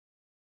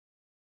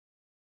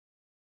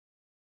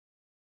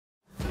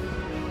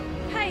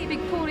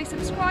Pauly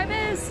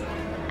subscribers.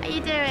 How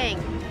you doing?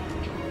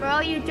 For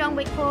all you John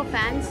Wick 4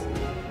 fans,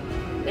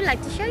 we'd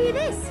like to show you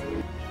this.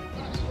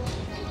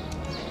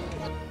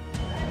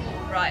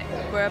 Right,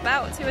 we're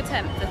about to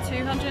attempt the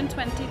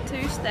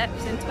 222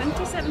 steps in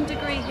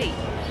 27-degree heat.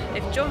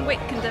 If John Wick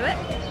can do it,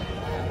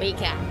 We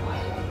can.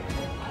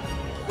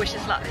 wish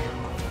us luck.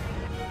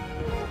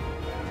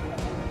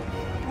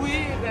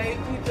 Oui, bah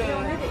écoute,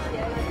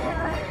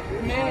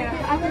 mais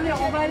attendez,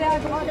 on va aller à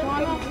droite,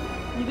 vraiment.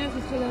 L'idée ce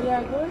serait d'aller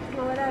à gauche, mais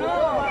on va aller à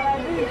droite, on va aller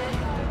à gauche.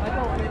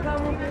 Attends, on est pas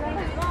monté là.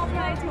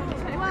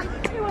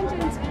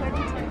 222.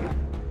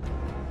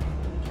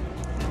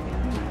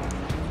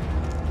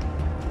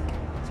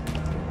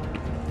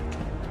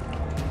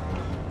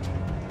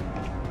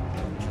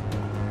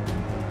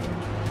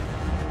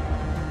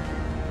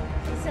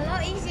 It's a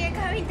lot easier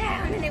going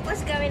down than it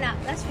was going up,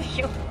 that's for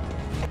sure.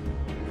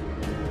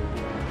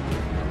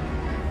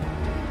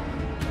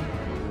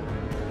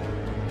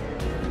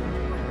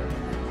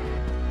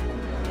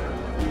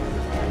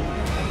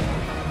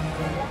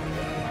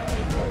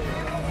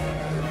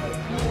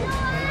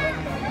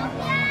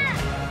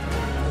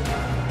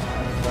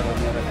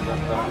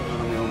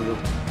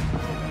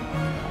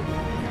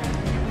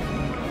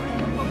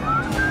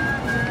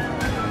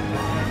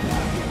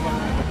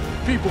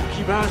 People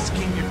keep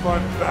asking if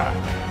I'm back,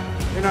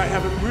 and I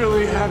haven't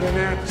really had an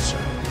answer.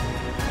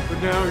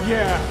 But now,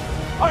 yeah,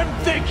 I'm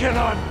thinking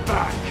I'm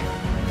back.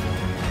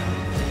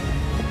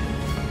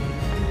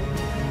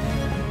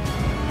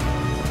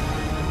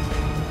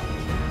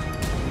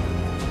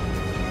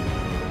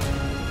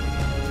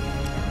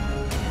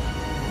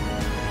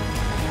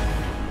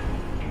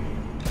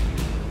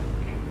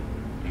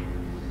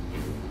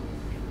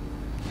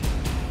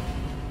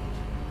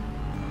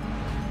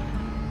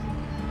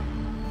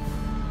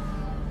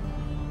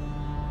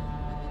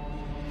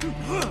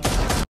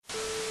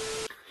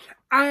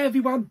 Hi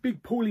everyone,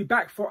 Big Pauly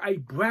back for a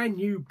brand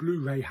new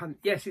Blu-ray hunt.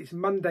 Yes, it's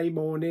Monday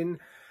morning.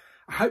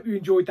 I hope you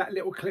enjoyed that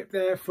little clip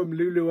there from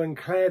Lulu and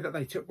Claire that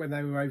they took when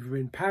they were over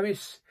in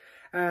Paris.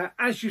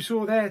 As you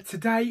saw there,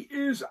 today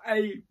is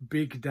a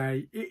big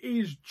day. It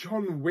is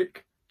John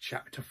Wick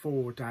Chapter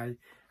 4 day.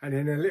 And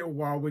in a little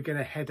while we're going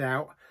to head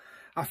out.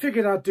 I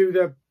figured I'd do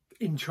the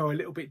intro a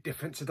little bit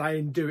different today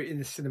and do it in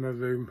the cinema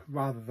room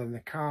rather than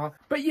the car,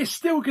 but you're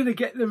still going to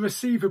get the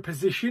receiver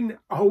position.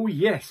 Oh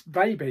yes,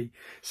 baby.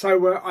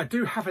 So I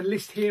do have a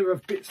list here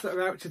of bits that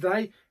are out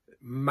today,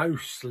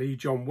 mostly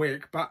John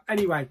Wick, but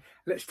anyway,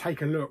 let's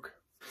take a look.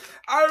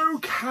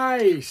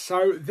 Okay,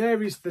 so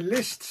there is the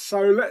list. So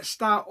let's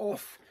start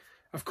off,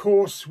 of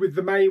course, with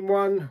the main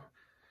one,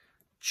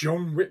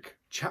 John Wick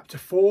Chapter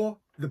 4,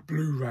 the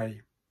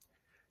Blu-ray.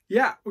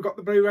 Yeah, we've got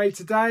the Blu-ray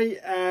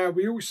today.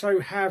 We also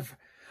have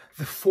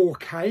the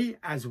 4K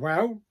as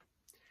well.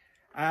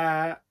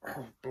 Oh,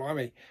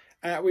 blimey.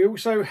 We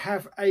also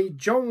have a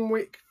John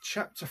Wick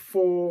Chapter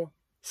 4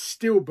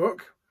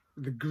 Steelbook,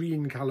 the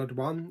green coloured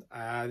one.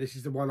 This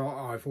is the one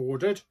I've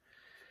ordered.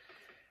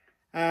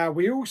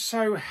 We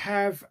also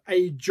have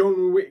a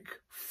John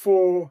Wick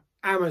 4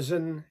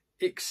 Amazon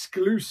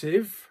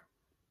exclusive,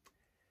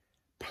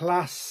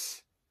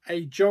 plus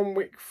a John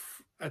Wick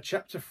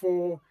Chapter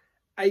 4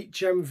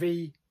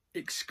 HMV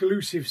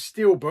exclusive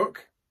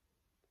Steelbook.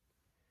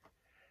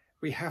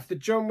 We have the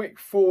John Wick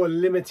 4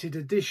 limited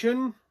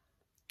edition,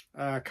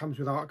 comes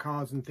with art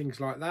cards and things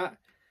like that.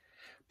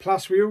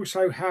 Plus we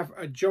also have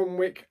a John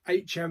Wick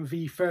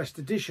HMV first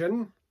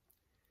edition,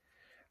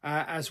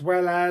 as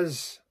well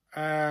as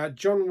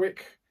John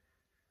Wick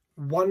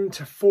 1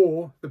 to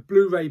 4, the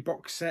Blu-ray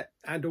box set,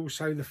 and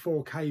also the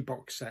 4K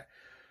box set.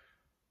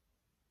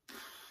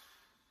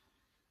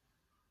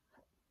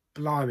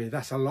 Blimey,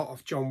 that's a lot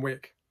of John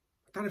Wick.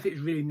 I don't know if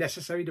it's really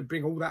necessary to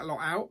bring all that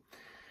lot out.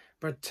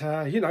 But,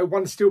 you know,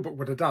 one steelbook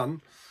would have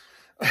done.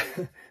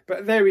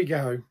 But there we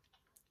go.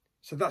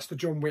 So that's the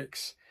John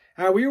Wicks.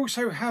 We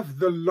also have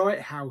The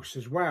Lighthouse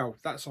as well.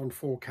 That's on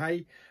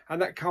 4K.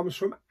 And that comes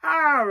from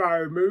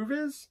Arrow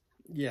Movies.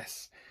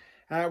 Yes.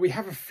 We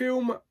have a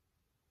film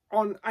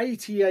on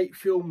 88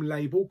 film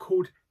label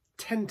called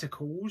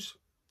Tentacles.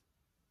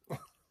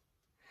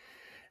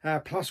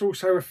 Plus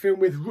also a film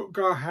with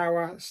Rutger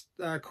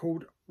Hauer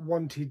called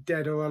Wanted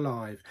Dead or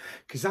Alive,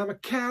 because I'm a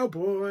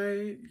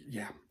cowboy.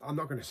 Yeah, I'm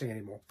not going to sing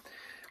anymore,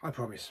 I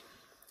promise.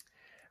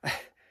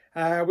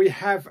 We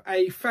have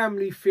a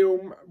family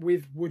film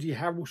with Woody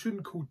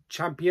Harrelson called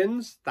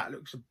Champions. That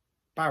looks a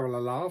barrel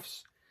of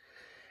laughs.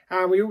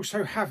 And we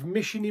also have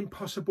Mission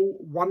Impossible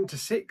 1 to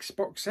 6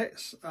 box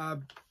sets,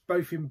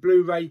 both in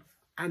Blu-ray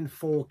and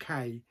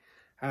 4K.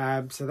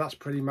 So that's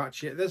pretty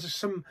much it. There's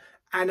some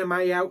anime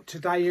out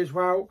today as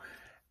well,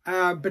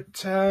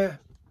 but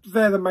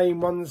they're the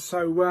main ones.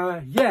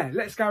 So yeah,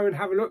 let's go and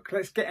have a look.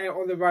 Let's get out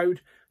on the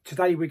road.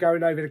 Today we're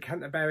going over to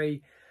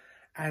Canterbury,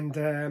 and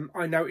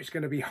I know it's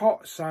going to be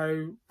hot,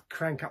 so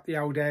crank up the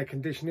old air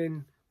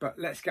conditioning, but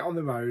let's get on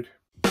the road.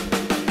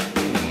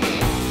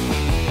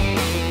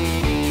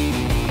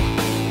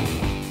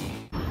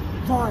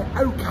 Right,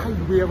 okay,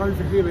 we are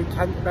over here in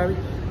Canterbury.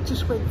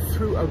 Just went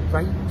through a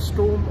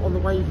rainstorm on the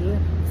way here.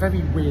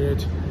 Very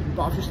weird.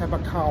 but I've just had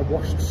my car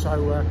washed,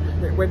 so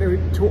it went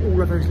into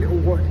all of those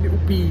little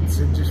beads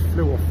and just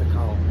flew off the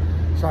car.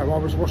 So I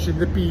was washing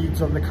the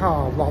beads on the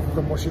car rather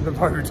than washing the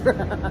road.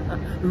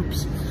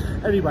 Oops.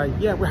 Anyway,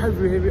 yeah, we're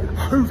over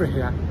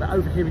here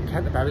in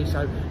Canterbury,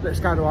 so let's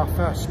go to our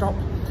first stop.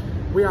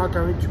 We are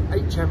going to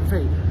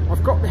HMV.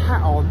 I've got the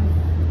hat on,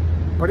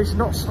 but it's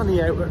not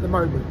sunny out at the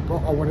moment,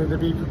 but I wanted to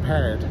be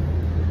prepared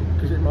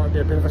because it might be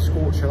a bit of a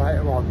scorcher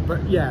later on.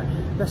 But yeah,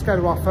 let's go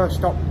to our first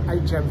stop,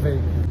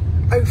 HMV.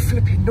 Oh,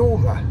 flipping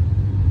Nora.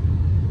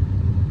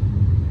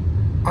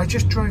 I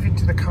just drove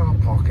into the car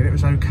park and it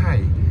was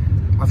okay.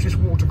 I've just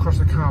walked across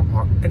the car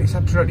park and it's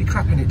absolutely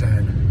crapping it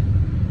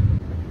down.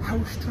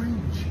 How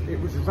strange. It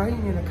was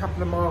raining a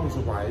couple of miles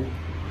away,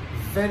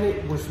 then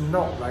it was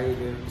not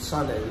raining,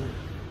 sunny.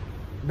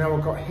 Now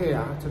I got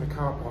here to the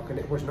car park and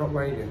it was not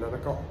raining, and I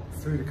got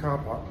through the car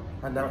park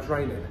and now it's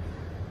raining.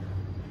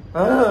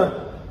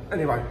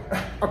 Anyway,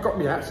 I've got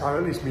me hat, so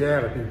at least my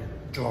hair will be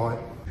dry.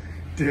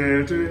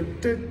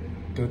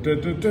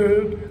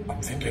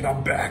 I'm thinking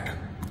I'm back.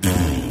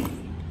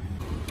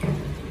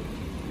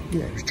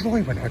 Yeah, it was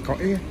dry when I got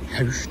here.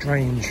 How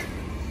strange.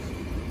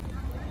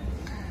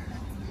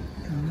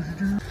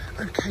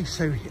 Okay,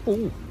 so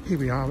here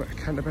we are at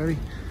Canterbury.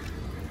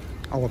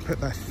 Oh, I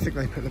think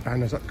they put the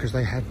banners up because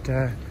they had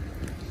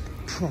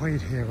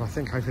Pride here, I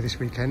think, over this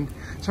weekend.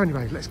 So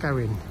anyway, let's go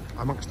in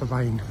amongst the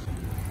rain.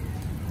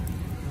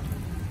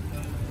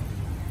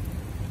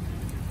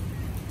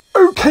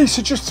 Okay,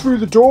 so just through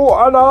the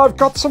door, and I've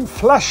got some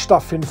Flash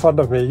stuff in front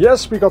of me.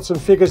 Yes, we got some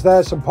figures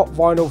there, some pop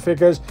vinyl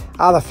figures,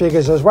 other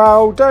figures as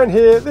well. Down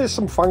here, there's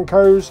some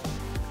Funkos.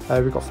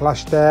 We've got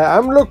Flash there,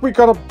 and look, we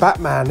got a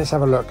Batman. Let's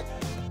have a look.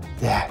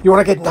 Yeah, you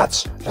want to get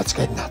nuts? Let's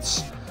get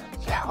nuts.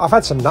 Yeah, I've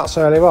had some nuts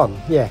earlier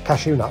on. Yeah,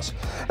 cashew nuts.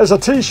 There's a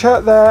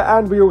t-shirt there,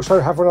 and we also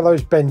have one of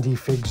those bendy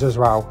figs as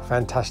well.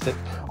 Fantastic.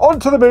 On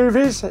to the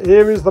movies.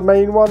 Here is the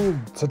main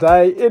one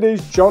today. It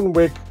is John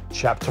Wick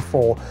Chapter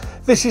 4.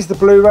 This is the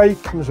Blu-ray,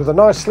 comes with a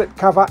nice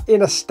slipcover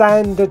in a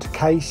standard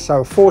case,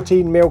 so a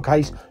 14mm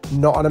case,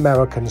 not an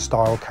American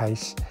style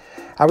case.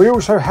 And we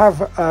also have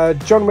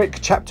John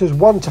Wick Chapters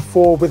 1 to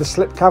 4 with a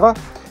slipcover.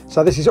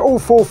 So this is all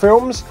 4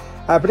 films,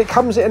 but it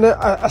comes in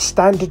a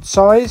standard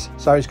size,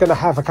 so it's going to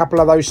have a couple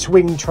of those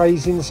swing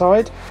trays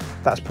inside.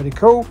 That's pretty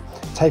cool.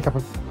 Take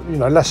up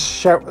less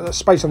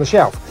space on the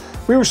shelf.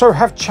 We also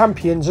have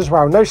Champions as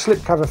well, no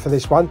slipcover for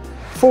this one.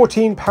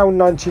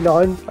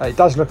 £14.99. It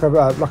does look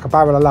like a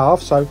barrel of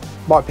laughs, so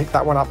might pick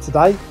that one up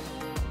today.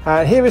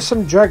 Here is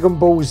some Dragon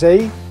Ball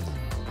Z.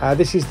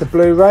 This is the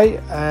Blu-ray,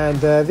 and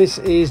this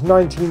is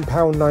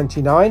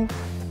 £19.99.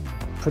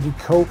 Pretty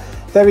cool.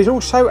 There is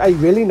also a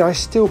really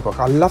nice steelbook.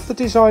 I love the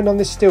design on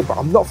this steelbook.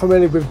 I'm not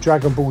familiar with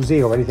Dragon Ball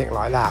Z or anything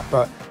like that,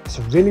 but it's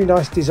a really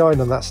nice design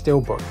on that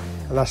steelbook,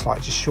 and that's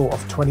like just short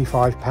of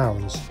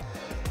 £25.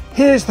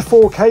 Here's the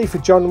 4K for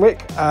John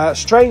Wick.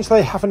 Strange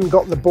they haven't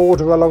got the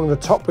border along the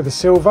top with the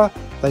silver.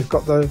 They've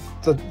got the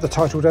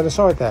title down the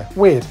side there.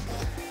 Weird.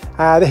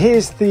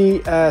 Here's the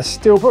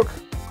steelbook.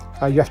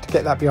 You have to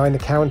get that behind the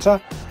counter.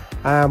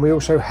 And we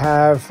also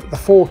have the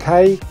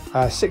 4K,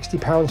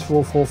 £60 for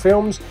all 4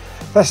 films.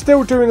 They're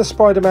still doing the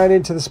Spider-Man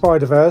Into the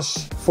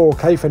Spider-Verse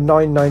 4K for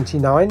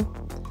 £9.99.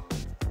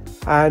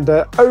 And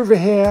over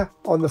here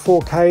on the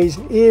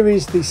 4Ks, here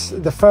is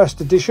the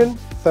first edition,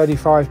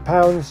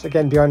 £35,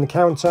 again behind the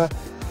counter.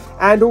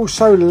 And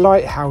also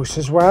Lighthouse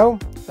as well,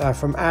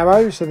 from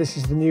Arrow, so this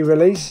is the new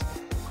release.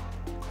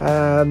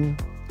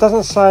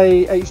 Doesn't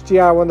say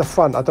HDR on the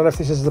front. I don't know if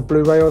this is the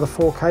Blu-ray or the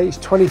 4K. It's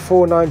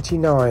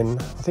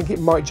 £24.99. I think it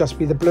might just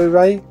be the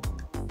Blu-ray,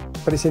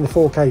 but it's in the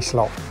 4K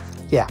slot.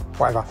 Yeah,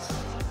 whatever.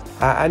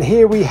 And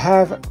here we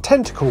have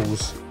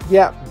Tentacles.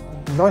 Yeah,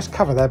 nice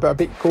cover there, but a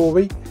bit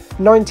gory.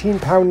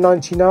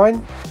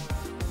 £19.99.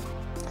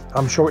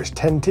 I'm sure it's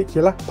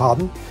tentacular,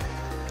 pardon.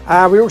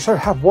 We also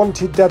have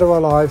Wanted Dead or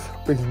Alive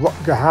with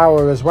Rutger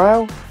Hauer as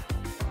well.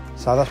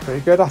 So that's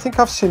pretty good. I think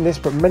I've seen this,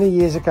 but many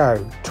years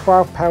ago.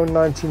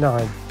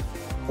 £12.99.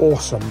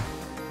 Awesome.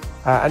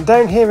 And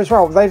down here as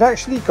well, they've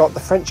actually got the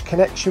French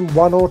Connection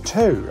 1 or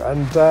 2.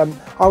 And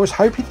I was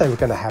hoping they were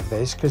going to have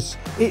this because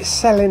it's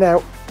selling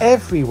out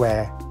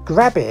everywhere.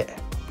 Grab it.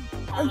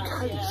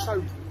 Okay,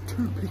 so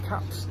 2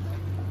 pickups.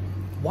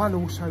 One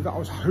also that I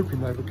was hoping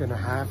they were going to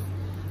have.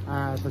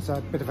 There's a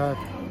bit of a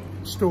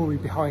story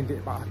behind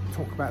it, but I'll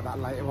talk about that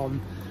later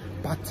on.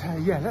 But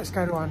yeah, let's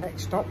go to our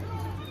next stop.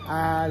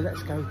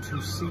 Let's go to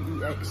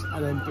CEX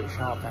and then British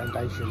Heart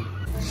Foundation.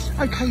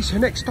 Okay, so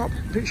next stop,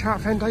 British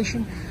Heart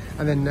Foundation,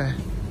 and then,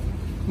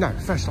 no,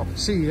 first stop,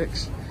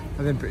 CEX,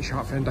 and then British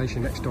Heart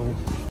Foundation next door.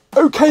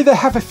 Okay, they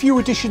have a few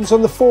editions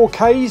on the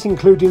 4Ks,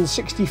 including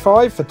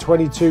 65 for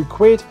 22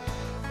 quid.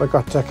 We've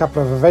got a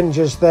couple of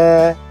Avengers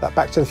there, that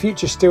Back to the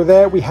Future still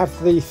there. We have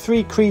the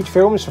 3 Creed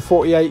films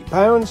for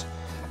 £48.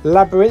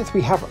 Labyrinth,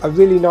 we have a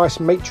really nice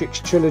Matrix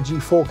Trilogy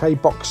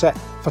 4K box set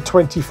for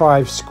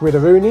 25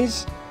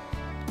 squidaroonies.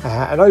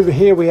 And over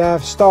here we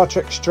have Star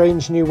Trek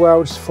Strange New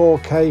Worlds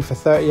 4K for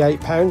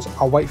 £38.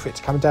 I'll wait for it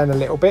to come down a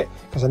little bit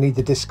because I need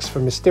the discs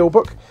from the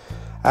steelbook.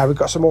 We've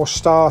got some more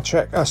Star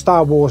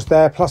Wars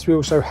there, plus we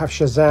also have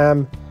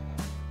Shazam,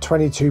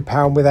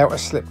 £22 without a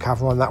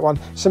slipcover on that one.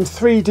 Some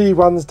 3D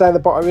ones down the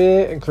bottom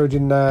here,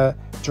 including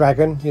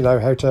Dragon, you know,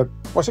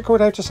 what's it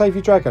called, How to Save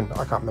Your Dragon?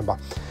 I can't remember.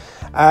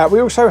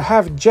 We also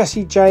have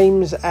Jesse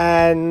James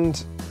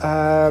and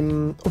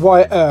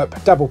Wyatt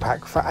Earp double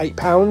pack for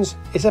 £8.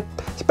 It's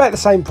about the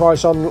same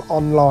price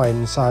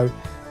online, so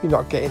you're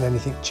not getting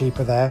anything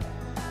cheaper there.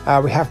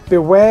 We have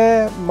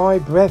Beware My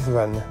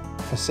Brethren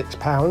for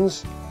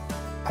 £6.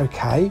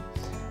 Okay.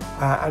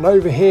 And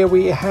over here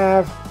we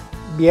have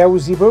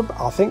Beelzebub,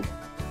 I think,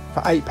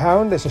 for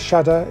 £8. It's a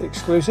Shudder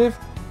exclusive.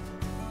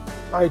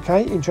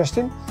 Okay,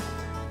 interesting.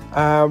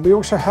 We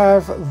also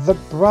have The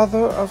Brother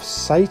of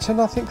Satan,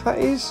 I think that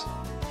is.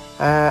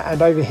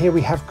 And over here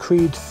we have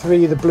Creed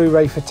 3, the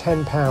Blu-ray, for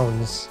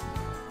 £10.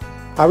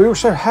 We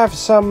also have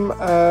some,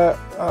 I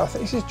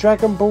think this is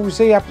Dragon Ball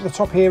Z up at the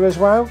top here as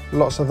well.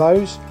 Lots of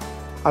those.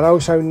 And I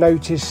also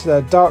noticed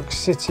the Dark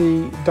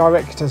City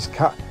Director's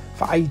Cut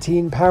for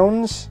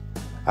 £18.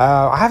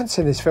 I haven't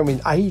seen this film in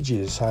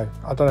ages, so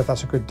I don't know if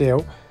that's a good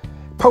deal.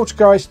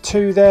 Poltergeist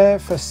 2 there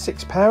for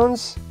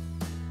 £6.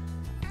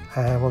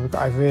 And what we've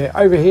got over here?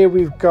 Over here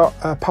we've got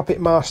Puppet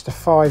Master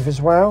 5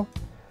 as well.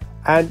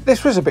 And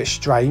this was a bit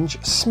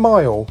strange.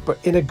 Smile,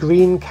 but in a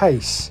green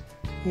case.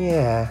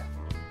 Yeah.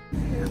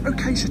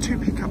 Okay, so 2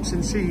 pickups in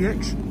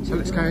CEX. So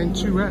let's go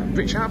into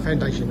British Art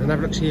Foundation and have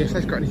a look, see if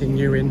they've got anything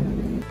new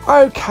in.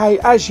 Okay,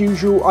 as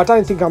usual, I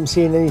don't think I'm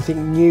seeing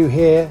anything new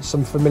here.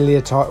 Some familiar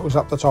titles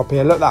up the top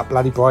here. Look, that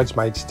bloody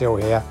Bridesmaid still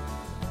here.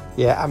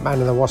 Yeah, Ant-Man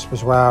and the Wasp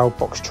as well.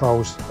 Box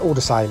Trolls, all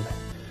the same.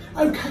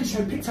 Okay,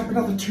 so picked up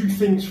another 2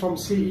 things from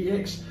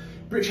CEX.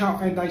 British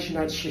Art Foundation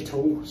had shit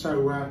all,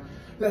 so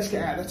let's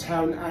get out of the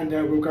town and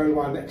we'll go to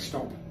our next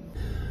stop.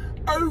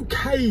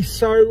 Okay,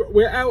 so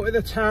we're out of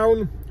the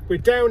town. We're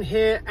down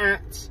here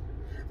at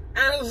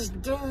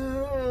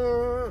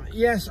Asda.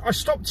 Yes, I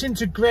stopped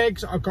into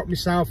Greg's. I got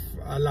myself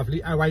a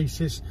lovely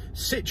Oasis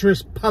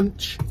Citrus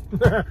Punch.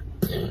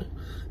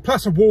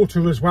 Plus a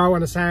water as well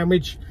and a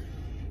sandwich.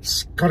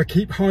 Got to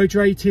keep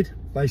hydrated.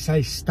 They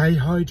say stay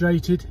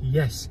hydrated.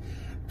 Yes.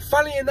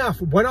 Funny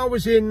enough, when I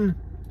was in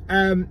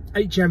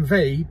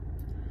HMV,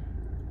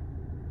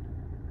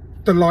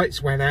 the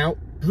lights went out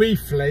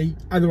briefly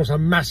and there was a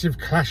massive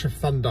clash of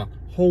thunder.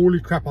 Holy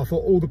crap, I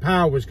thought all the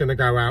power was going to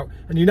go out.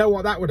 And you know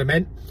what that would have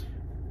meant?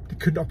 They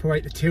couldn't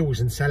operate the tills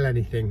and sell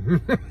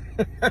anything.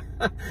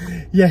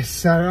 Yes,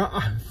 so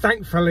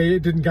thankfully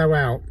it didn't go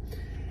out.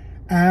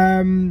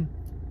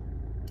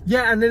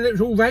 Yeah, and then it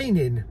was all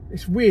raining.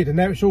 It's weird, and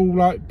now it's all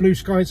like blue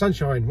sky and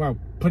sunshine. Well,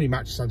 pretty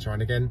much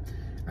sunshine again.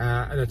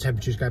 And the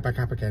temperatures go back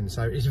up again.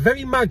 So it's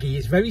very muggy,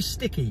 it's very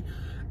sticky.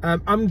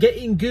 I'm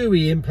getting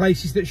gooey in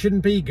places that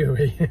shouldn't be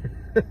gooey.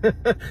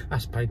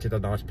 That's painted a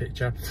nice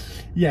picture.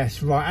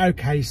 Yes, right,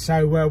 okay,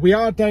 so we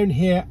are down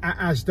here at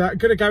Asda.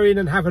 Gonna go in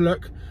and have a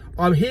look.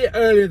 I'm here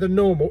earlier than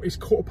normal. It's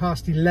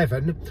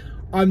 11:15.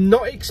 I'm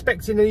not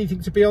expecting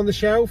anything to be on the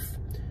shelf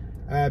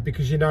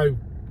because, you know,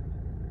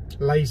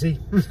 lazy.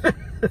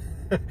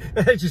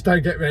 They just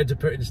don't get around to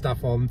putting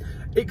stuff on,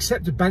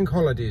 except the bank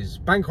holidays.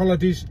 Bank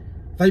holidays,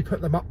 they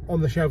put them up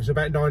on the shelves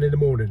about 9 in the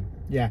morning.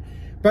 Yeah,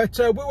 but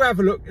we'll have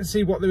a look and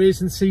see what there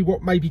is and see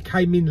what maybe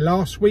came in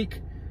last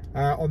week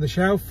on the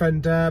shelf,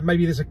 and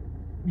maybe there's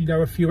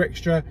a few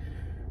extra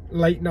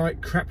late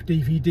night crap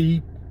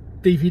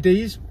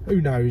DVDs, who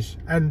knows,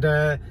 and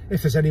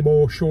if there's any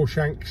more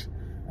Shawshanks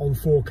on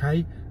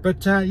 4K.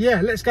 But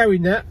yeah, let's go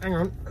in there. Hang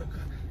on,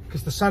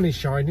 because the sun is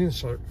shining,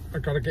 so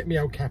I've got to get my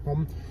old cap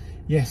on.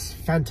 Yes,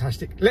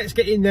 fantastic. Let's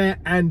get in there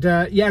and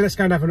yeah, let's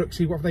go and have a look,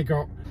 see what they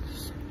got.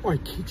 I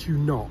kid you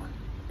not,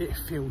 it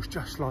feels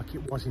just like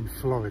it was in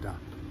Florida.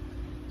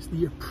 It's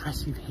the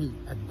oppressive heat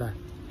and the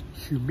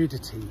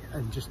humidity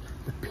and just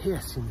the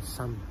piercing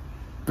sun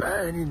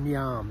burning the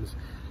arms.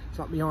 It's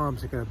like my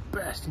arms are going to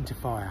burst into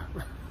fire.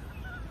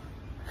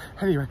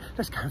 Anyway,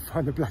 let's go and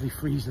find the bloody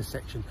freezer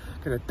section.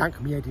 Going to dunk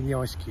my head in the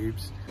ice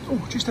cubes.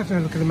 Oh, just having a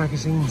look at the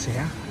magazines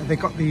here. They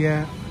got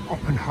the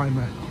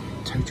Oppenheimer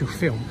total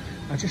film.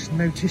 I just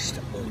noticed,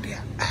 oh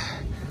dear,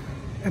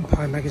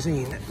 Empire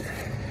magazine.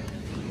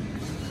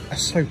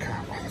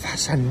 Ahsoka. Oh,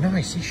 that's a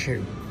nice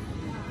issue.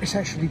 It's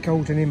actually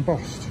golden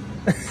embossed.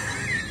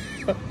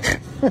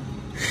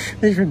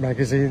 Even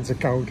magazines are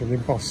golden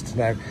embossed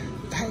now.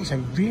 That is a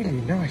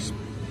really nice.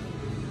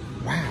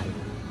 Wow.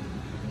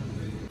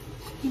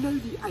 You know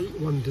the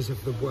 8 wonders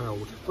of the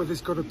world? Well,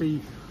 there's got to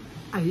be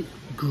 8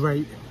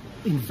 great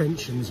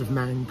inventions of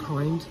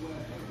mankind.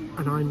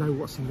 And I know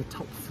what's in the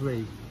top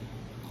 3.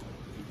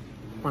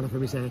 One of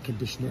them is air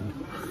conditioning.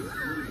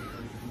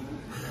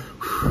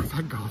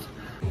 Thank God.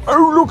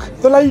 Oh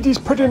look, the lady's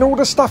putting all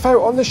the stuff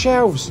out on the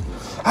shelves.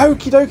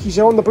 Okie dokie,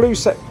 so on the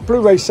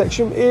Blu-ray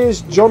section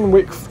is John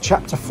Wick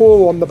Chapter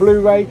 4 on the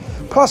Blu-ray.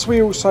 Plus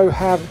we also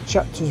have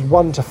Chapters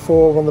 1 to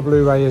 4 on the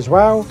Blu-ray as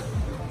well.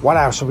 What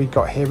else have we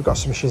got here? We've got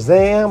some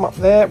Shazam up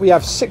there. We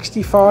have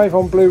 65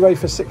 on Blu-ray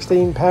for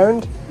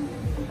 £16.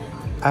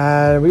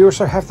 And we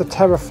also have the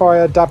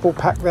Terrifier double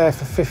pack there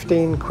for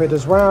 15 quid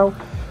as well.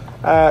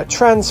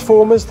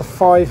 Transformers, the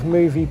 5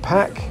 movie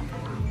pack.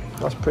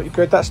 That's pretty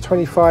good. That's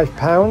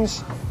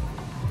 £25.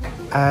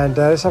 And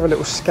let's have a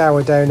little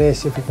scour down here,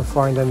 see if we can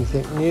find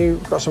anything new.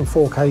 We've got some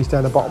 4Ks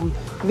down the bottom.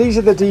 These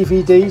are the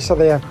DVDs, so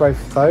they have both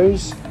of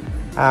those.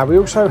 We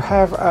also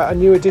have a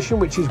new edition,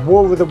 which is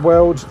War of the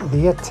Worlds,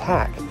 The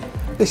Attack.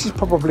 This is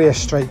probably a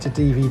straight to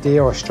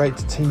DVD or a straight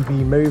to TV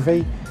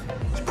movie.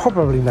 It's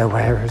probably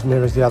nowhere as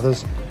near as the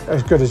others,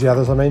 as good as the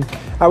others, I mean.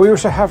 We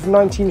also have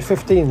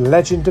 1915,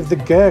 Legend of the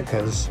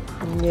Gurkhas.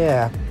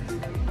 Yeah,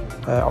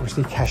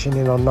 obviously cashing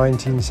in on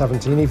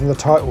 1917, even the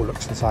title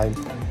looks the same.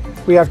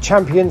 We have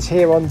Champions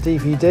here on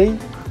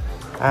DVD.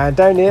 And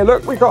down here,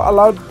 look, we've got a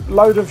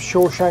load of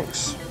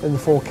Shawshanks in the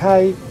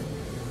 4K.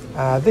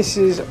 This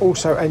is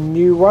also a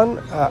new one,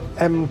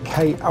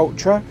 MK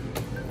Ultra,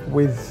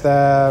 with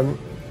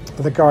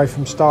the guy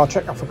from Star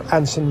Trek, I forgot,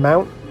 Anson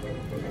Mount.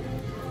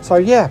 So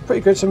yeah,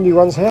 pretty good, some new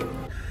ones here.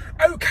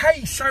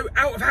 Okay, so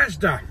out of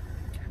Asda.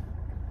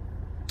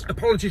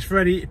 Apologies for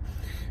any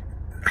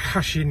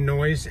hushing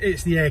noise.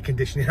 It's the air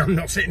conditioning. I'm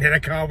not sitting in a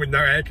car with no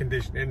air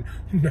conditioning.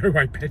 No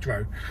way,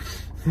 Pedro.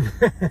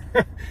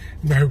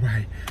 No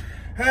way.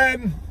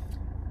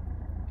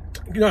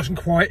 Nice and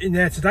quiet in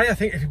there today. I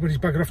think everybody's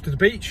buggered off to the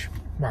beach.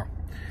 Well,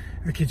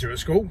 the kids are at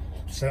school,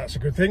 so that's a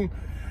good thing.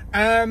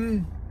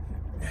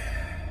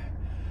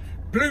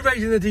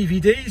 Blu-rays and the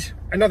DVDs,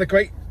 another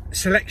great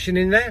selection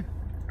in there.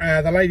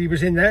 The lady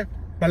was in there.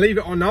 Believe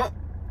it or not,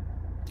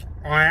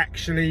 I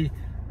actually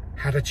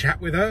had a chat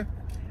with her.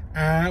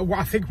 Well,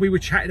 I think we were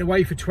chatting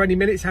away for 20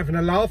 minutes, having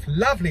a laugh.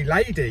 Lovely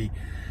lady.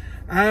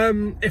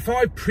 If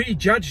I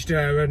prejudged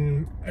her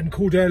and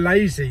called her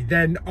lazy,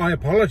 then I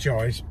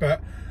apologise.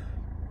 But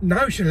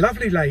no, she's a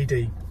lovely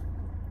lady.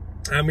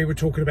 And we were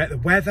talking about the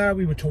weather,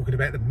 we were talking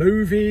about the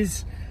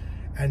movies,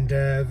 and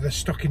the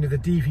stocking of the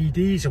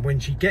DVDs and when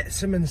she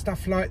gets them and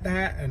stuff like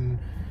that, and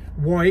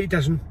why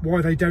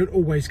they don't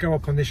always go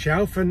up on the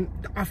shelf. And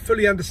I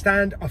fully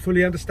understand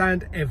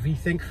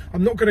everything.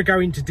 I'm not going to go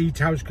into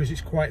details because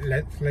it's quite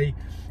lengthy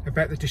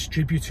about the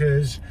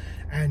distributors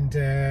and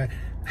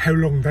how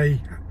long they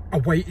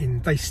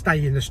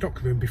stay in the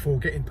stock room before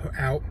getting put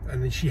out,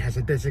 and then she has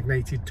a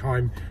designated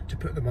time to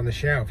put them on the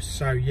shelves.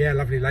 So yeah,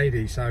 lovely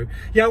lady. So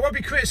yeah, I won't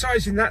be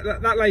criticising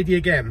that lady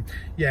again.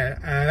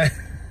 Yeah,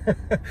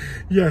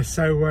 yeah.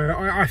 So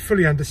I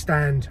fully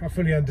understand.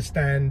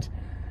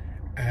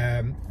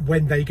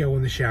 When they go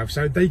on the shelf.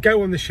 So they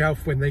go on the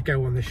shelf when they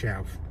go on the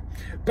shelf.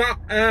 But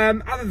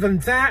other than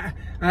that,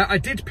 I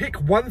did pick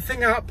one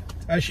thing up.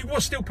 She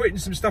was still putting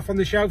some stuff on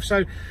the shelf,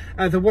 so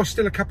there was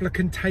still a couple of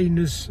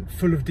containers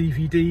full of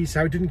DVDs,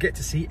 so I didn't get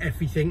to see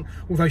everything,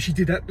 although she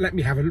did let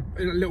me have a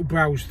little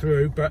browse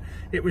through. But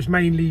it was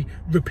mainly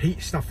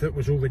repeat stuff that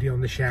was already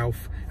on the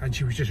shelf, and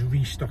she was just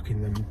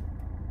restocking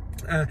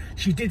them.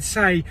 She did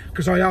say,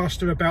 because I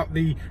asked her about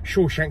the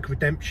Shawshank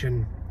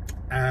Redemption,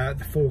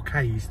 the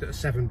 4Ks that are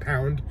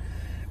 £7,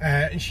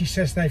 and she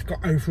says they've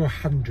got over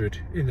 100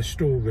 in the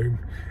storeroom,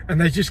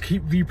 and they just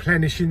keep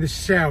replenishing the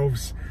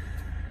shelves.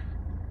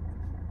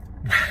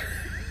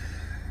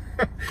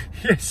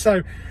 Yes,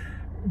 so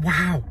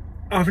wow,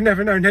 I've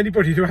never known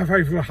anybody to have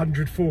over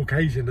 100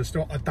 4Ks in the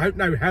stock. I don't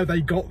know how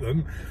they got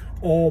them,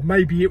 or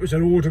maybe it was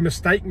an order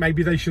mistake.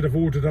 Maybe they should have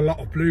ordered a lot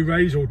of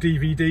Blu-rays or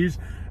DVDs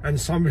and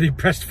somebody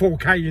pressed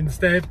 4K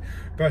instead.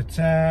 But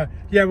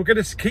yeah, we're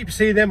going to keep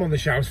seeing them on the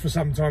shelves for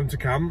some time to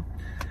come.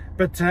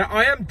 But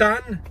I am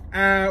done.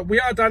 We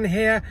are done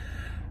here.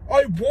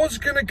 I was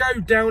going to go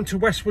down to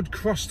Westwood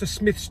Cross to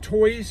Smith's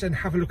Toys and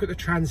have a look at the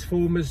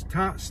Transformers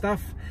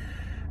stuff.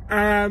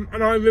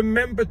 And I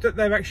remembered that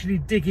they're actually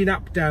digging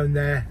up down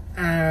there.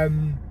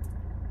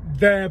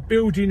 They're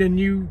building a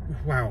new,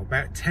 wow,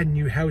 about 10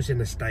 new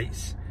housing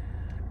estates.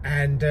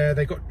 And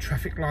they got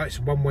traffic lights,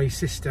 one-way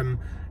system.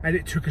 And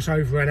it took us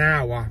over an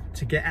hour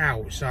to get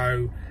out.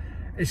 So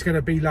it's going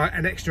to be like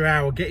an extra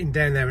hour getting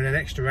down there and an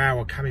extra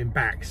hour coming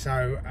back.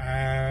 So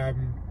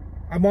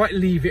I might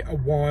leave it a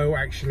while,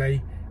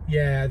 actually.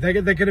 Yeah, they're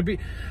going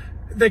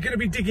to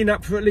be digging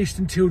up for at least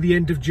until the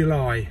end of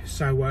July.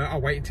 So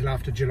I'll wait until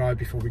after July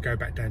before we go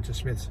back down to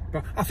Smith's.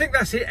 But I think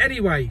that's it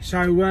anyway.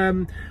 So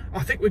I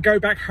think we go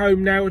back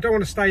home now. I don't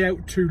want to stay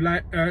out too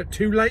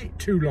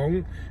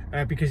long,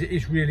 because it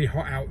is really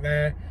hot out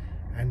there,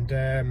 and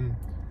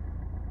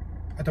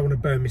I don't want to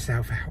burn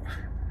myself out.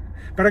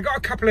 But I got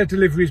a couple of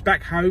deliveries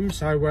back home,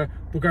 so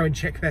we'll go and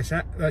check those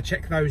out.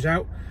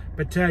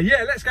 But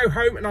yeah, let's go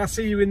home, and I'll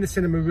see you in the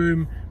cinema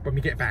room when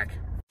we get back.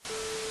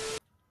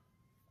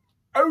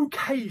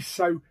 Okay,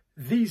 so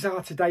these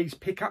are today's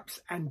pickups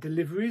and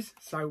deliveries,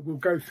 so we'll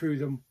go through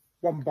them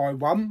one by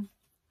one.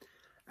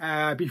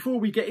 Before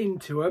we get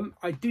into them,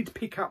 I did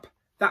pick up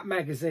that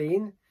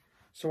magazine.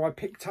 So I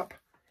picked up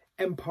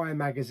Empire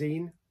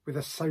magazine with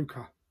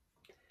Ahsoka.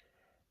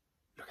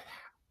 Look at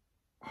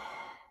that. Oh.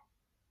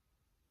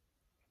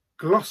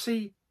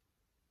 Glossy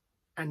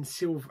and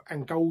silver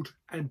and gold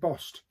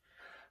embossed.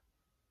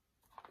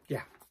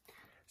 Yeah,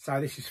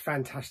 so this is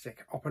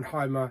fantastic.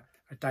 Oppenheimer,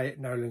 A Day at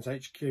Nolan's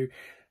HQ.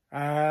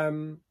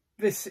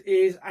 This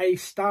is a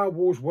Star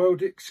Wars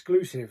World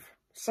exclusive.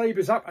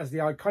 Sabres up as the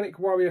iconic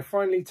warrior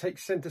finally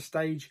takes centre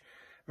stage.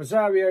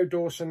 Rosario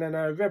Dawson and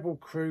her rebel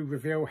crew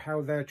reveal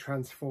how they're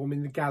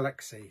transforming the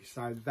galaxy.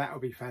 So that'll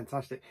be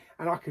fantastic.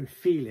 And I can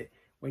feel it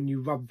when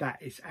you rub that.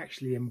 It's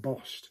actually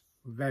embossed.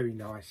 Very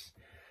nice.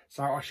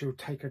 So I shall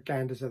take a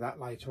gander at that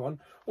later on.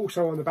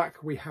 Also on the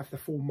back we have the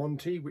full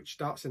Monty, which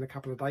starts in a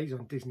couple of days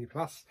on Disney+.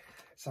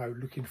 So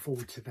looking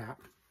forward to that.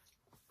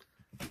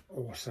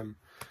 Awesome.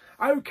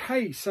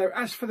 Okay, so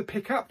as for the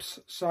pickups,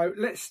 so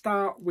let's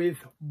start with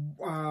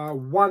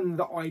one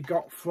that I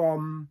got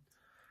from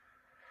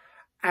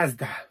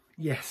Asda.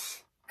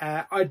 Yes,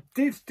 I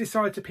did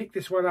decide to pick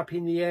this one up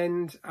in the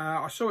end.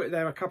 I saw it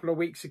there a couple of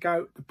weeks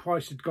ago. The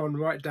price had gone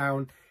right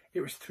down.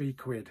 It was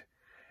 £3.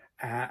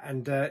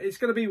 And it's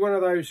going to be one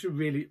of those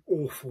really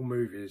awful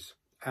movies,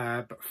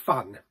 but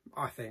fun,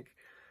 I think.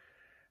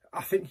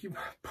 I think you're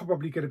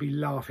probably going to be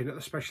laughing at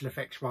the special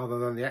effects rather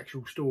than the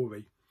actual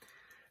story.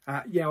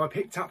 Yeah, I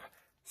picked up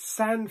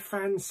San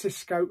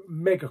Francisco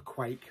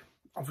Megaquake.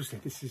 Obviously,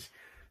 this is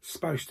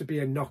supposed to be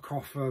a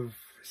knockoff of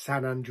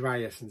San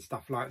Andreas and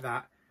stuff like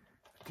that.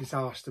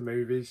 Disaster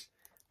movies.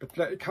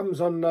 But it comes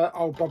on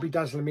old Bobby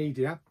Dazzler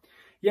Media.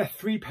 Yeah,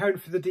 £3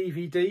 for the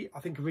DVD. I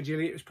think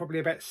originally it was probably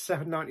about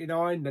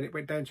 $7.99. Then it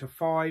went down to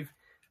 £5.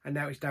 And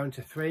now it's down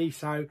to £3.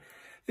 So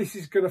this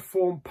is going to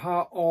form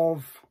part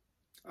of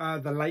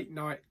the late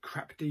night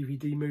crap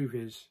DVD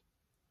movies.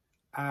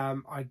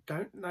 I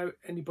don't know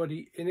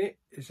anybody in it.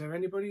 Is there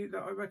anybody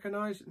that I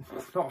recognise?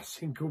 Not a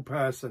single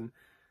person.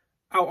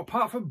 Oh,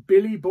 apart from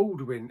Billy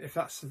Baldwin, if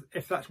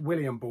that's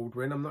William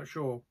Baldwin, I'm not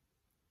sure.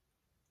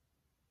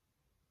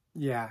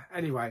 Yeah,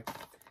 anyway,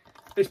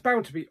 it's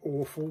bound to be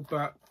awful,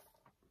 but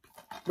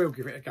we'll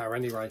give it a go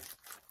anyway.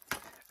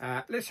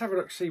 Let's have a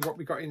look, see what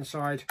we got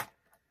inside.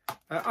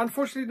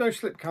 Unfortunately, no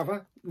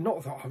slipcover.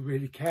 Not that I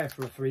really care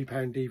for a £3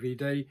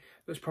 DVD.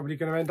 That's probably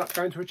going to end up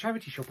going to a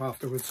charity shop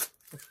afterwards.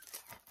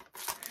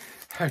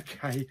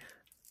 Okay,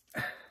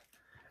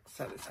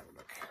 so let's have a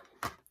look.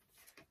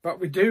 But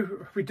we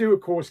do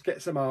of course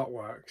get some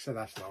artwork, so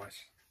that's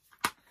nice.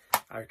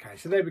 Okay,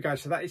 so there we go.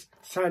 So that is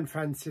San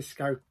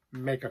Francisco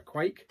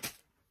Megaquake.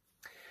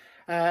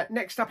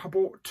 Next up, I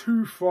bought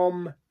two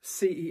from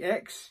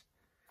CEX,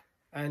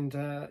 and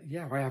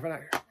yeah, I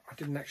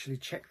didn't actually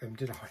check them,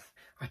 did I?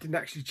 I didn't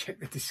actually check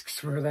the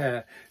discs were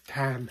there.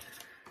 Damn.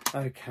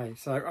 Okay,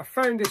 so I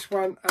found this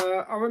one.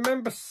 I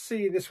remember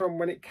seeing this one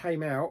when it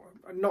came out.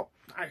 Not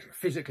actually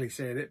physically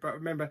seeing it, but I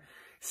remember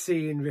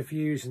seeing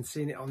reviews and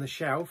seeing it on the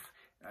shelf.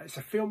 It's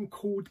a film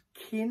called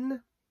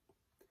Kin.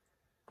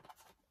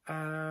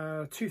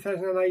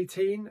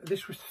 2018.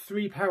 This was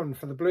 £3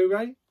 for the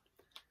Blu-ray.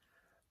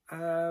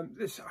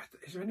 Is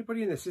there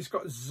anybody in this? It's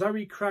got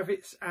Zoe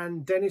Kravitz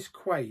and Dennis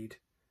Quaid.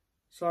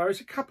 So there's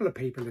a couple of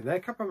people in there,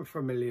 a couple of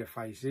familiar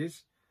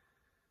faces.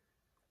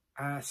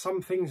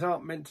 Some things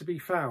aren't meant to be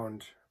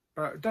found,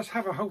 but it does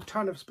have a whole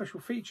ton of special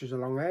features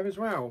along there as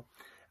well.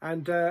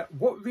 And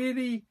what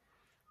really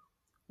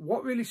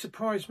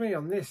surprised me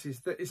on this is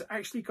that it's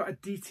actually got a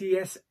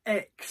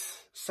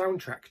DTS-X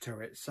soundtrack to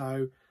it.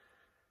 So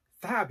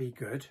that'd be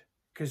good,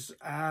 because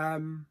I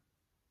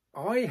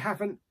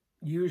haven't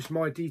used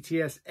my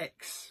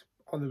DTS-X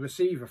on the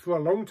receiver for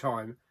a long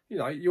time. You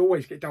know, you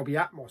always get Dolby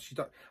Atmos. You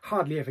don't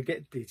hardly ever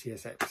get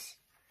DTS-X.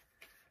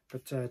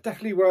 But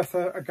definitely worth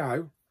a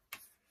go.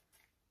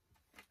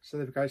 So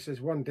there we go. It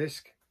says one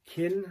disc.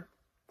 Kin.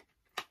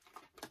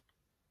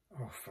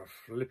 Oh, for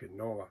flipping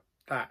Nora.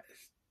 That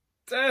is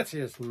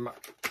dirty as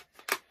muck.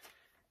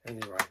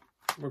 Anyway,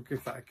 we'll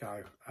give that a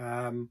go.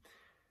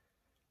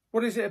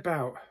 What is it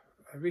about?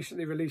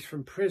 Recently released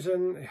from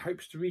prison, he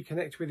hopes to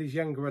reconnect with his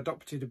younger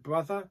adopted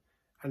brother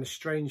and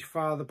estranged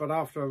father, but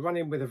after a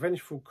run-in with a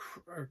vengeful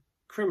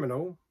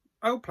criminal,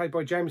 played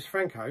by James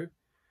Franco,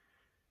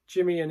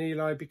 Jimmy and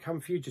Eli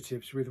become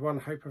fugitives with one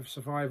hope of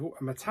survival,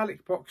 a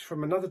metallic box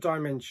from another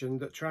dimension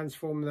that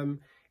transforms them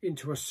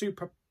into a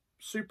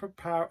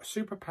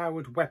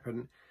superpowered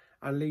weapon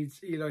and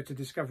leads Eli to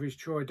discover his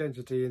true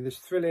identity in this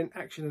thrilling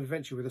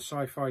action-adventure with a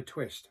sci-fi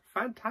twist.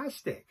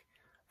 Fantastic!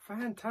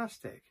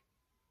 Fantastic!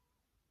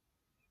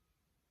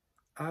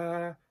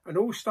 An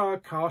all-star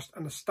cast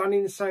and a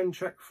stunning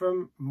soundtrack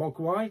from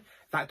Mogwai.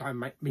 That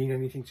don't mean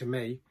anything to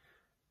me.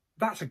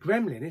 That's a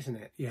gremlin, isn't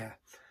it? Yeah.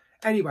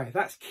 Anyway,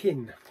 that's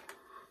Kin.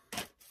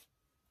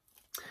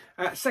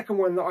 Second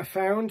one that I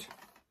found.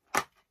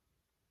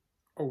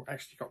 Oh,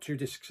 actually got two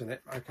discs in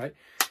it. Okay.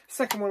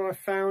 Second one I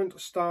found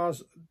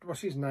stars,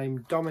 what's his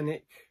name?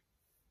 Dominic.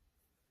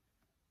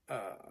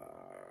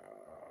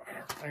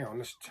 Hang on,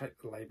 let's take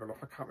the label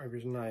off. I can't remember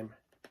his name.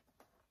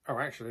 Oh,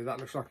 actually, that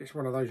looks like it's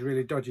one of those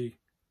really dodgy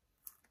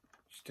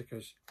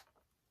stickers.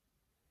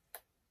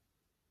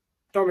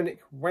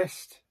 Dominic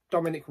West,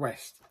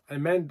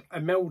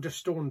 Imelda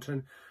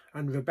Staunton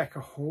and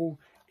Rebecca Hall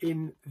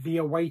in The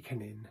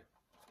Awakening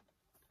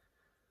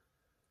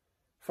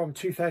from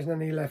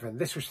 2011.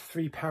 This was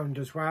 £3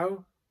 as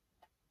well,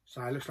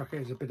 so it looks like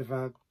it is a bit of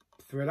a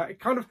thriller. It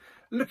kind of,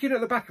 looking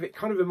at the back of it,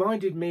 kind of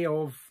reminded me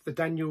of the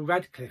Daniel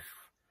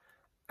Radcliffe,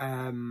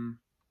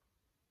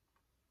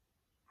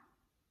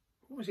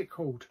 what was it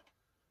called?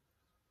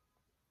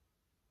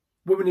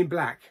 Woman in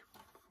Black.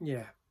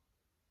 Yeah.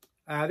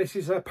 This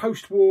is a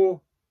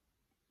post-World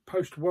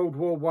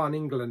War I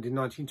England in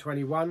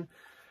 1921.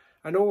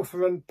 An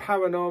author and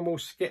paranormal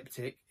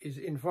skeptic is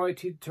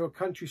invited to a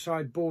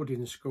countryside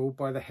boarding school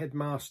by the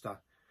headmaster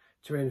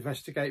to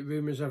investigate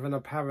rumours of an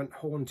apparent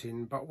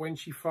haunting, but when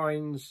she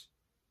thinks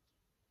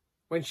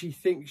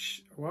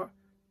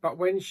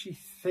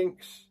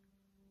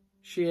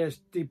she has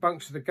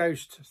debunked the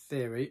ghost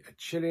theory, a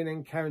chilling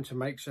encounter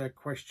makes her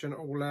question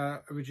all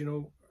her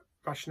original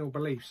rational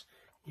beliefs.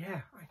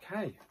 Yeah,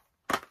 okay.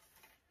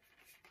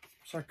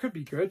 So it could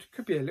be good,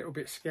 could be a little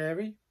bit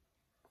scary.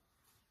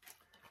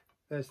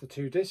 There's the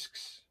 2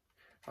 discs.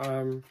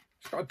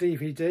 It's got a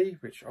DVD,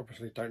 which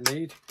obviously don't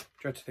need.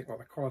 Dread to think what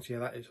the quality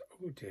of that is.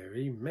 Oh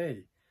dearie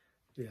me.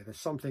 Yeah, there's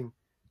something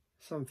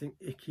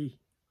icky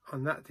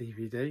on that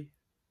DVD.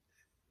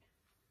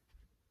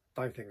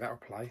 Don't think that'll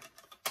play.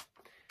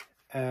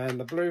 And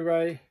the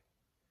Blu-ray.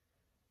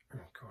 Oh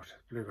god,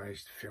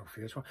 Blu-ray's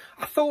filthy as well.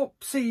 I thought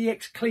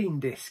CEX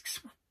clean discs.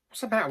 What's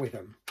the matter with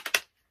them?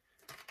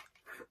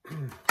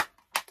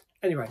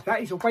 Anyway, that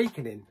is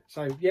Awakening.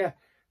 So yeah,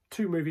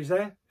 2 movies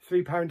there,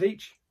 £3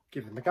 each.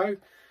 Give them a go.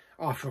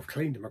 After I've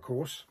cleaned them, of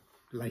course.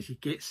 Lazy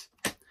gits.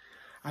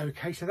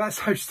 Okay, so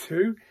that's those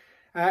 2.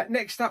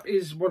 Next up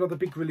is one of the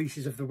big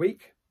releases of the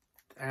week.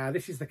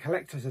 This is the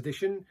collector's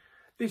edition.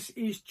 This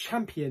is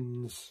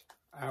Champions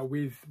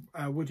with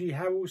Woody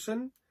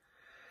Harrelson.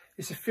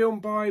 It's a film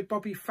by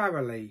Bobby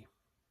Farrelly.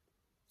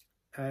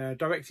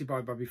 Directed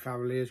by Bobby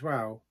Farrelly as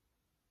well.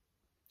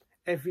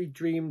 Every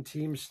dream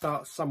team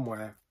starts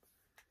somewhere.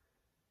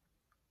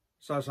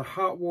 So it's a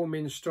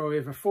heartwarming story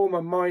of a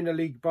former minor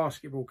league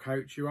basketball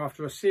coach who,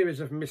 after a series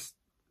of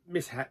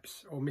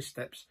missteps,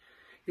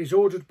 is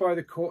ordered by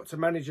the court to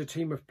manage a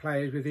team of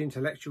players with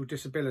intellectual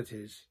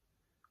disabilities.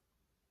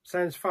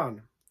 Sounds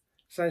fun.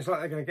 Sounds like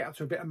they're going to get up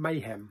to a bit of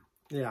mayhem.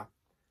 Yeah.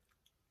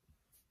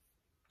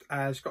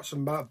 It's got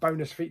some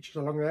bonus features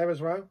along there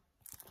as well,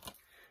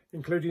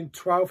 including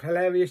 12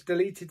 hilarious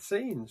deleted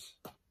scenes.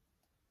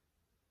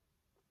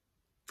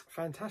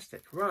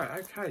 Fantastic.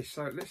 Right, okay,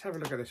 so let's have a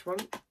look at this one.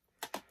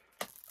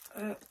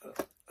 God,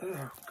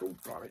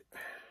 blimey.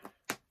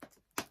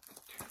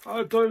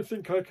 I don't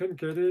think I can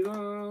get it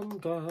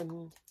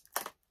undone.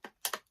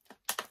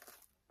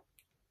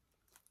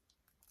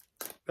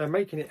 They're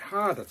making it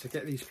harder to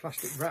get these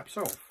plastic wraps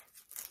off.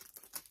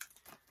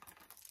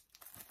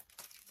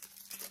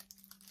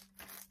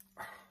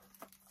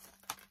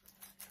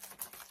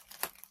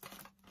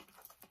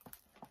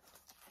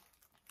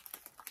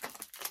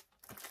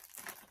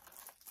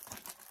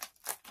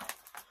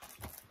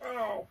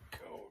 Oh,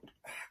 God.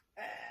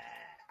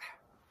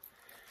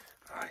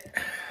 Right.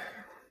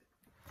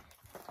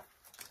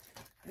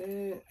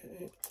 There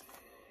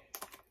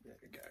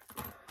we go.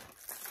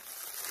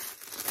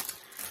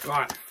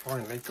 Right,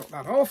 finally got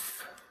that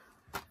off.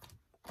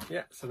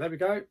 Yeah, so there we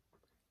go.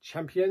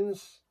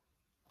 Champions.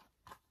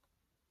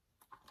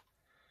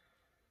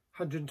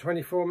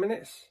 124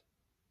 minutes.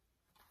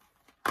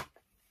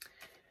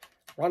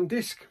 1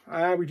 disc.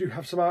 We do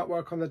have some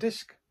artwork on the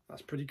disc.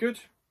 That's pretty good.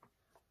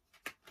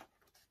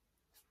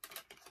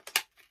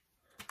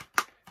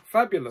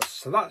 Fabulous.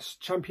 So that's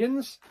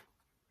Champions.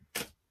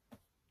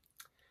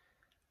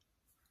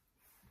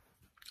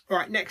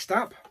 Right, next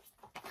up,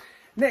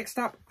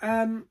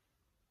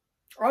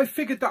 I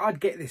figured that I'd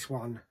get this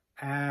one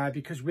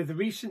because with the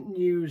recent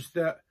news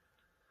that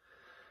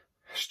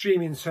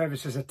streaming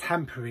services are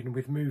tampering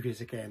with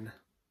movies again,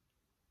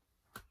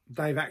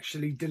 they've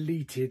actually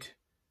deleted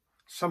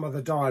some of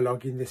the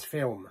dialogue in this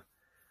film,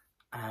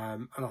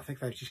 and I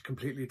think they've just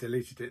completely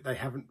deleted it. They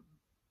haven't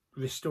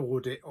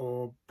restored it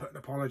or put an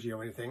apology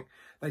or anything.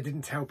 They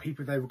didn't tell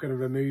people they were going to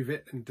remove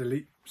it and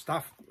delete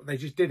stuff. They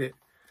just did it.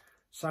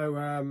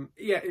 So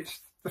yeah,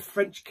 it's The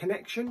French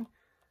Connection.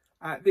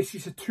 This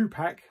is a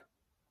 2-pack,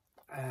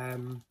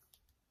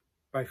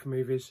 both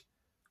movies,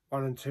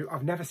 1 and 2.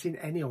 I've never seen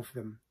any of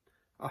them.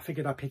 I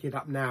figured I'd pick it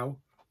up now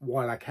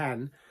while I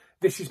can.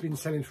 This has been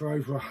selling for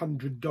over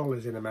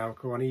 $100 in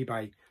America on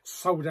eBay.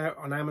 Sold out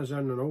on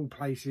Amazon and all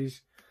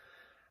places.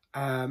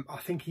 I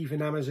think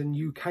even Amazon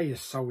UK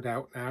is sold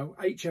out now.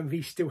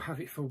 HMV still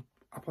have it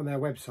up on their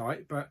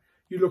website, but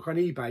you look on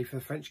eBay for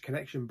The French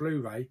Connection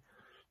Blu-ray,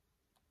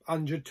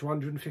 $100 to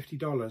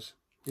 $150.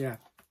 Yeah.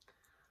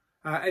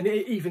 And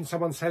even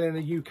someone selling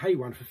a UK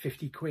one for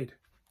 50 quid.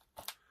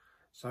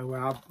 So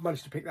I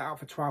managed to pick that up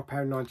for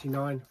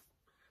 £12.99.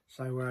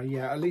 So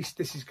yeah, at least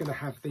this is going to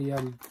have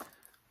the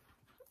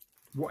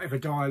whatever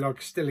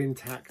dialogue still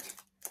intact.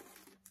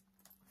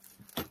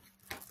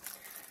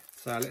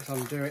 So let's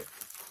undo it.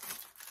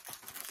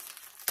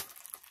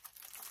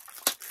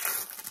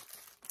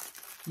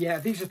 Yeah,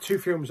 these are 2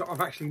 films that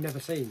I've actually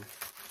never seen.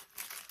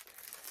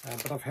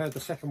 But I've heard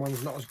the second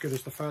one's not as good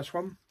as the first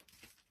one.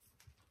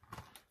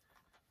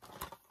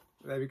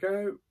 There we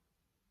go.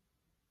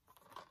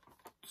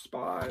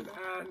 Spine,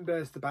 and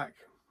there's the back.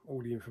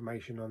 All the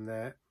information on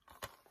there.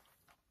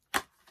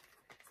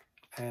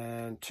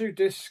 And 2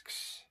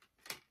 discs.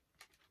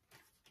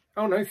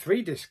 Oh no,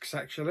 3 discs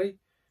actually.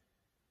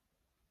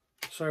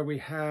 So we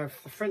have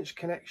the French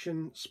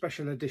Connection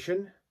Special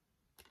Edition,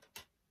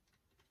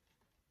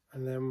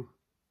 and then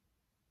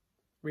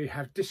we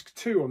have disc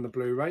 2 on the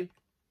Blu-ray,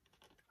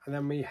 and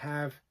then we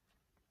have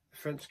the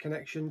French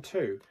Connection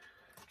 2.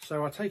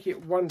 So I take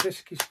it one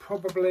disc is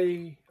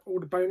probably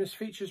all the bonus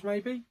features,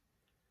 maybe.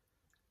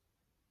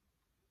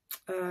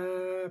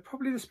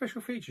 Probably the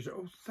special features,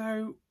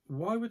 although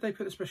why would they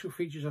put the special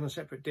features on a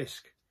separate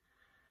disc?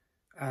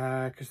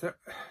 Because the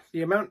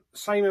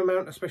same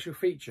amount of special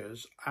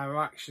features are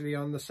actually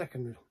on the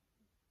second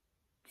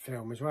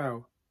film as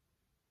well.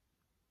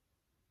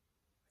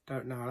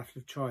 Don't know, I'll have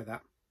to try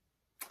that.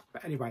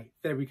 But anyway,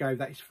 there we go,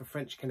 that is for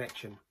French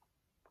Connection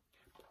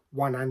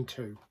 1 and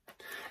 2.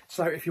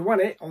 So if you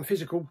want it on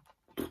physical,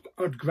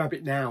 I'd grab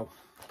it now.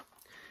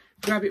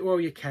 Grab it while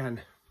you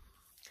can.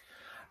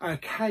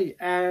 Okay,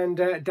 and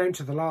down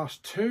to the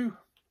last 2.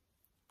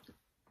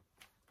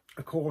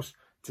 Of course,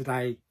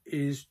 today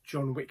is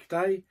John Wick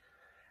Day,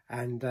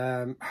 and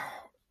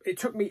it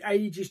took me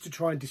ages to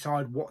try and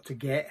decide what to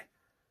get,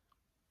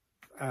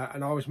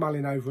 and I was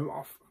mulling over them.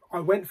 I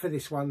went for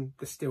this one,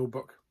 the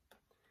Steelbook,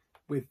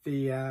 with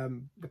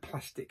the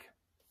plastic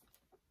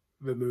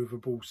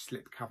removable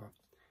slip cover.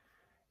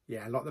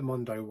 Yeah, like the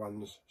Mondo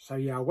ones. So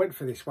yeah, I went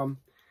for this one.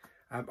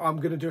 I'm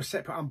going to do a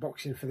separate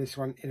unboxing for this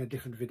one in a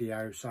different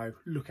video, so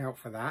look out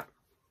for that.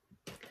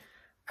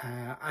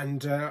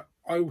 And I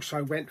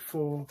also went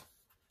for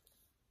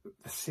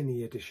the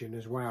Cine edition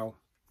as well.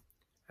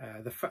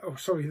 The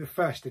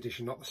first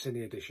edition, not the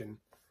Cine edition.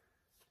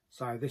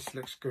 So this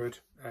looks good.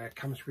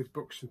 Comes with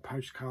books and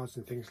postcards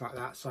and things like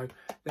that. So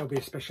there'll be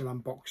a special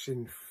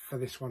unboxing for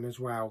this one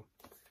as well.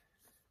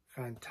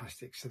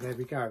 Fantastic. So there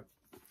we go.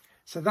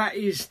 So that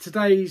is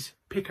today's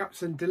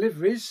pickups and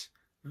deliveries.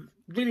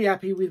 Really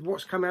happy with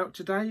what's come out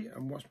today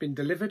and what's been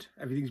delivered.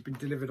 Everything's been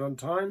delivered on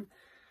time.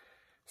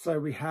 So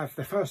we have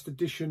the first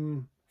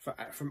edition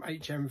from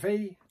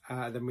HMV.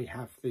 Then we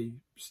have the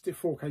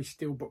 4K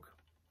Steelbook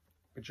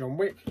for John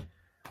Wick.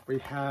 We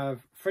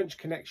have French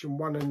Connection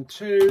 1 and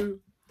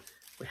 2.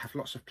 We have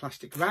lots of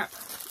plastic wrap,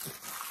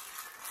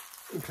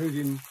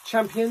 including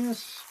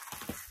Champions.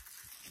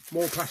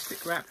 More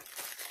plastic wrap.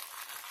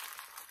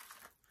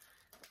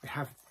 We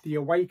have The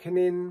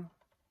Awakening,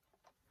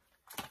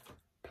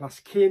 plus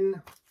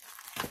Kin.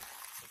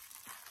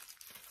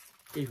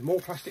 Even more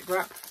plastic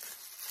wrap.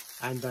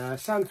 And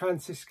San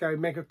Francisco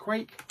Mega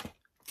Quake.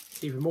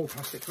 Even more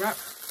plastic wrap.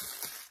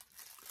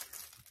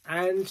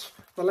 And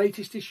the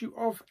latest issue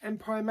of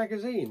Empire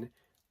magazine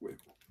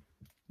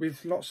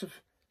with lots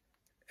of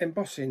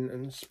embossing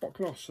and spot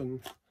gloss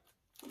and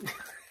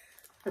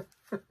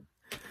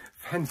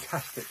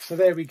fantastic. So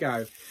there we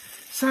go.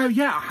 So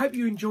yeah, I hope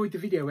you enjoyed the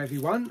video,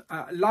 everyone.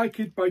 Like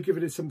it by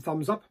giving it some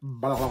thumbs up.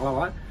 Blah, blah, blah,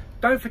 blah.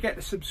 Don't forget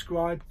to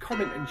subscribe,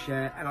 comment and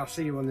share, and I'll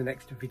see you on the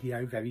next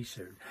video very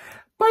soon.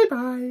 Bye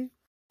bye.